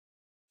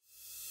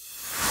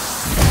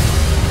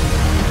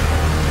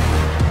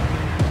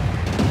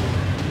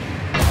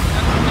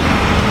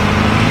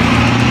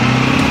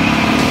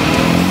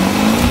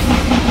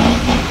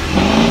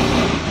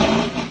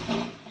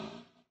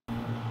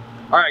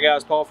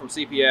guys, Paul from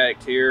CP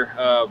Addict here.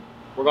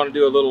 We're going to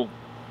do a little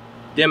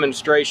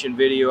demonstration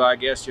video, I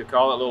guess you'll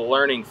call it, a little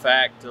learning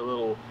fact, a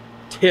little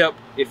tip,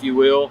 if you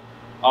will,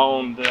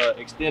 on the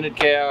extended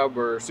cab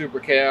or super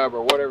cab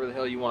or whatever the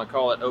hell you want to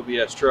call it,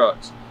 OBS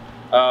trucks.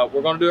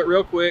 We're going to do it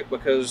real quick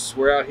because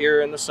we're out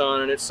here in the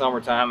sun and it's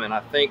summertime, and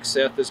I think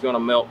Seth is going to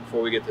melt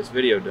before we get this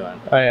video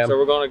done. I am. So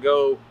we're going to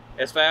go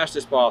as fast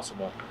as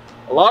possible.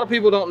 A lot of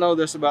people don't know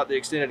this about the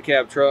extended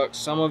cab trucks.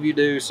 Some of you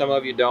do, some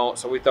of you don't,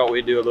 so we thought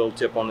we'd do a little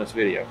tip on this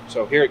video.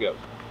 So here it goes.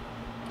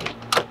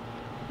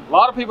 A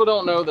lot of people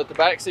don't know that the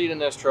back seat in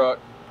this truck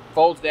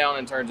folds down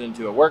and turns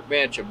into a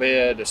workbench, a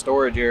bed, a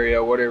storage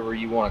area, whatever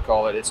you want to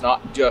call it. It's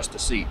not just a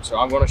seat. So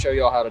I'm going to show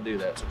you all how to do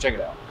that. So check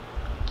it out.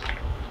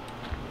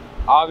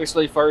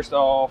 Obviously, first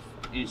off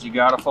is you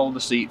got to fold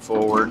the seat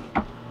forward.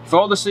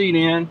 Fold the seat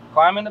in,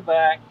 climb in the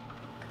back.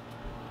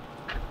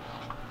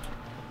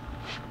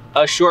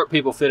 Us short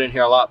people fit in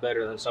here a lot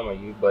better than some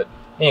of you, but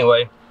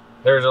anyway,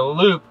 there's a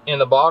loop in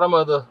the bottom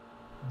of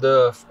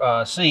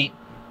the seat.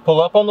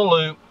 Pull up on the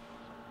loop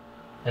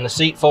and the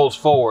seat folds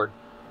forward.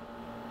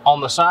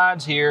 On the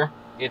sides here,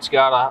 it's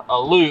got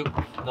a loop.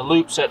 The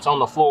loop sets on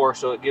the floor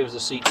so it gives the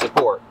seat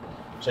support.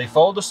 So you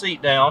fold the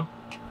seat down.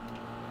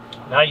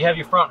 Now you have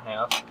your front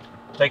half.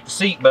 Take the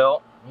seat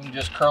belt, you can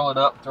just curl it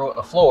up, throw it on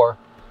the floor.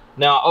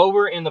 Now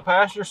over in the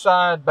passenger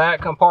side back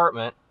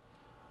compartment,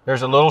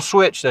 there's a little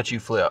switch that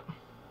you flip.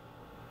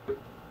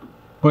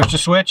 Push the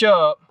switch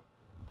up,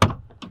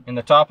 and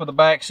the top of the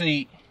back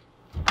seat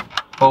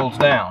folds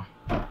down.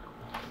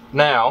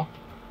 Now,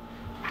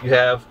 you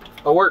have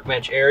a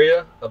workbench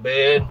area, a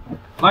bed.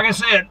 Like I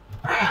said,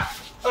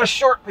 us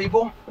short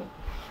people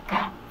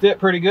fit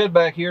pretty good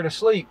back here to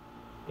sleep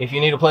if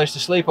you need a place to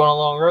sleep on a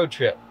long road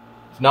trip.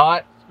 If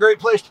not, it's a great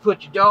place to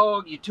put your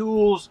dog, your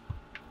tools,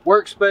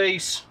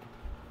 workspace,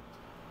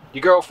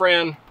 your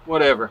girlfriend,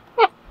 whatever.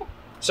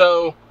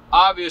 So,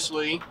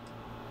 obviously,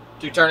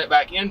 to turn it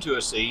back into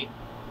a seat,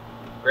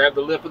 grab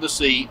the lip of the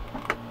seat,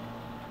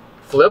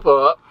 flip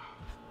up,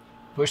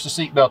 push the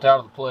seat belt out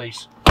of the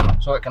place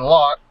so it can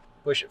lock,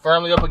 push it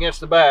firmly up against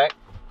the back.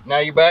 Now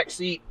your back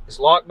seat is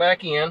locked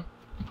back in.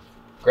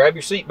 Grab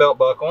your seat belt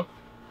buckle,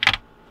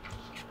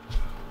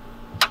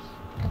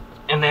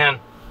 and then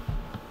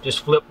just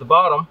flip the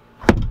bottom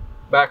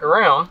back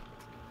around,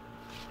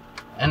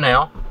 and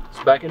now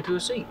it's back into a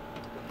seat.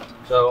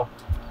 So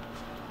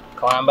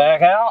climb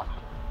back out,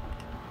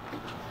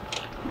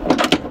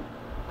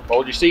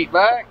 fold your seat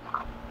back.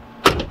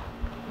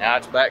 Now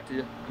it's back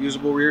to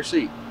usable rear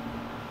seat.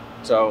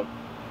 So,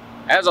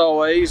 as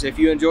always, if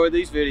you enjoyed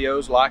these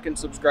videos, like and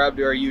subscribe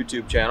to our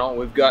YouTube channel.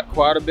 We've got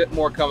quite a bit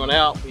more coming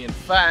out. We, in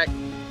fact,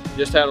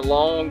 just had a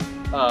long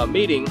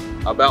meeting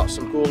about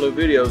some cool new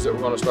videos that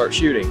we're going to start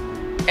shooting.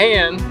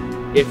 And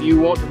if you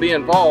want to be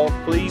involved,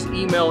 please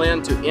email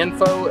in to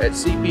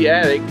info@CP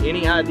Addict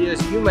any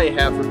ideas you may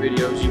have for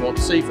videos you want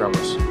to see from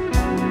us.